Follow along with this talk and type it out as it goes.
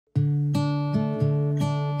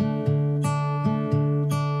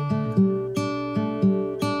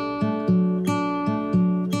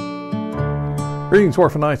Greetings,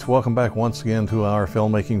 Orphanites. Welcome back once again to our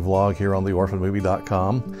filmmaking vlog here on the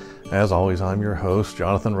orphanmovie.com. As always, I'm your host,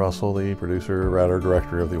 Jonathan Russell, the producer, writer,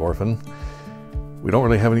 director of The Orphan. We don't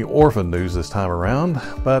really have any orphan news this time around,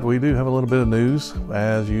 but we do have a little bit of news.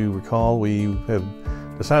 As you recall, we have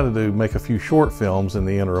decided to make a few short films in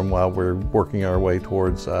the interim while we're working our way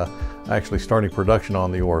towards actually starting production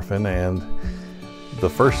on The Orphan, and the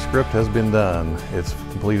first script has been done. It's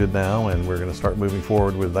completed now, and we're going to start moving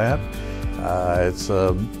forward with that. It's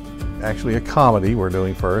actually a comedy we're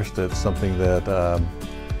doing first. It's something that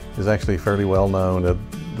is actually fairly well known.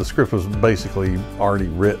 The script was basically already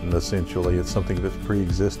written, essentially. It's something that's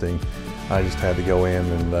pre-existing. I just had to go in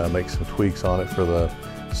and make some tweaks on it for the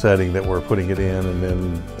setting that we're putting it in, and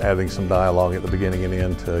then adding some dialogue at the beginning and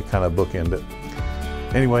end to kind of bookend it.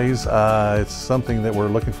 Anyways, it's something that we're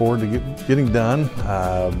looking forward to getting done.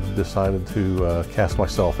 I've decided to cast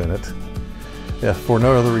myself in it. Yeah, for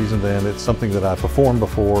no other reason than it's something that I performed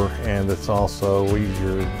before, and it's also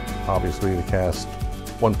easier, obviously, to cast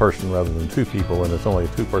one person rather than two people, and it's only a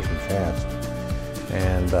two-person cast.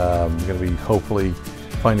 And I'm going to be hopefully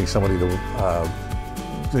finding somebody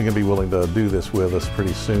that's going to be willing to do this with us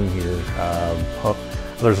pretty soon here.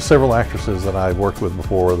 There's several actresses that I've worked with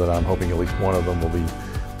before that I'm hoping at least one of them will be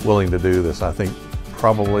willing to do this. I think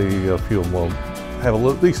probably a few of them will have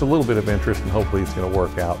at least a little bit of interest, and hopefully it's going to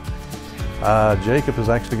work out. Jacob is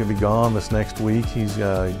actually going to be gone this next week. He's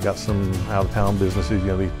got some out-of-town business he's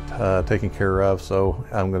going to be taking care of, so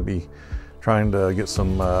I'm going to be trying to get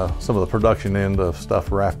some of the production end of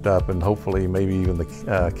stuff wrapped up, and hopefully maybe even the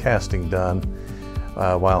casting done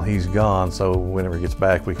while he's gone, so whenever he gets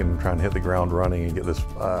back we can try and hit the ground running and get this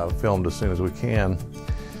filmed as soon as we can.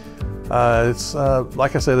 It's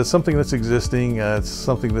like I said, it's something that's existing. It's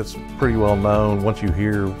something that's pretty well known. Once you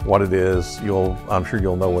hear what it is, I'm sure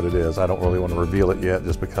you'll know what it is. I don't really want to reveal it yet,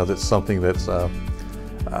 just because it's something that's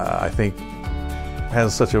I think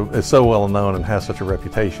it's so well known and has such a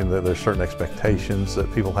reputation that there's certain expectations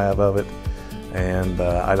that people have of it, and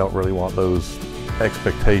I don't really want those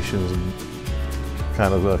expectations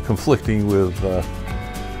kind of conflicting with the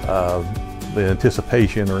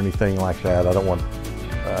anticipation or anything like that. I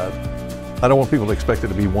don't want people to expect it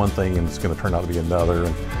to be one thing and it's going to turn out to be another.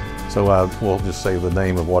 And so we'll just say the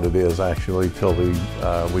name of what it is actually till we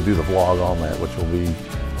do the vlog on that, which will be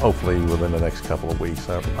hopefully within the next couple of weeks.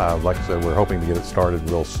 Like I said, we're hoping to get it started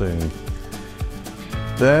real soon.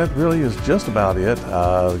 That really is just about it.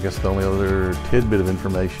 I guess the only other tidbit of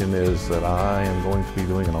information is that I am going to be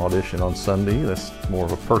doing an audition on Sunday. That's more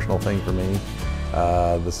of a personal thing for me.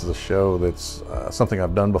 This is a show that's something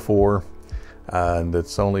I've done before. And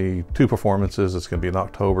it's only 2 performances. It's going to be in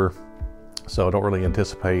October, so I don't really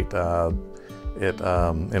anticipate it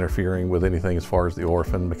interfering with anything as far as The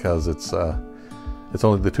Orphan, because it's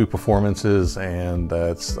only the 2 performances, and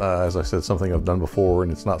it's as I said, something I've done before,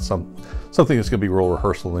 and it's not something that's going to be real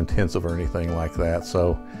rehearsal intensive or anything like that.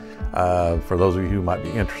 So for those of you who might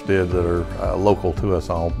be interested that are local to us,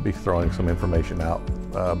 I'll be throwing some information out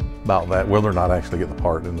about that. Whether or not I actually get the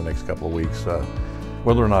part in the next couple of weeks,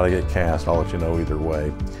 whether or not I get cast, I'll let you know either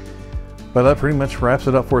way. But that pretty much wraps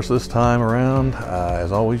it up for us this time around.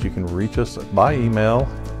 As always, you can reach us by email.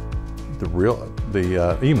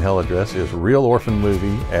 The email address is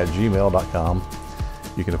realorphanmovie@gmail.com.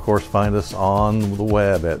 You can of course find us on the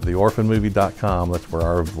web at theorphanmovie.com. That's where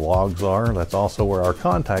our vlogs are. That's also where our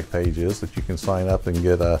contact page is, that you can sign up and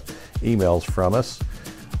get emails from us.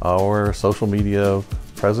 Our social media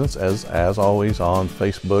presence, as always, on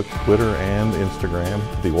Facebook, Twitter, and Instagram,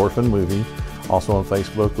 The Orphan Movie. Also on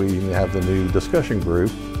Facebook, we even have the new discussion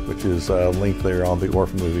group, which is linked there on the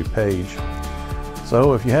Orphan Movie page.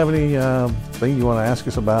 So if you have any thing you want to ask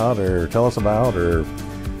us about, or tell us about, or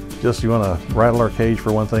just you want to rattle our cage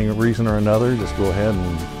for one reason or another, just go ahead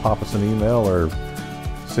and pop us an email or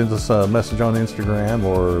send us a message on Instagram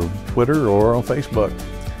or Twitter or on Facebook.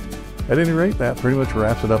 At any rate, that pretty much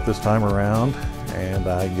wraps it up this time around. And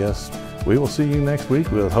I guess we will see you next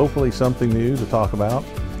week with hopefully something new to talk about.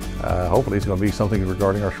 Hopefully it's going to be something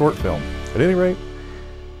regarding our short film. At any rate,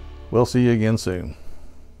 we'll see you again soon.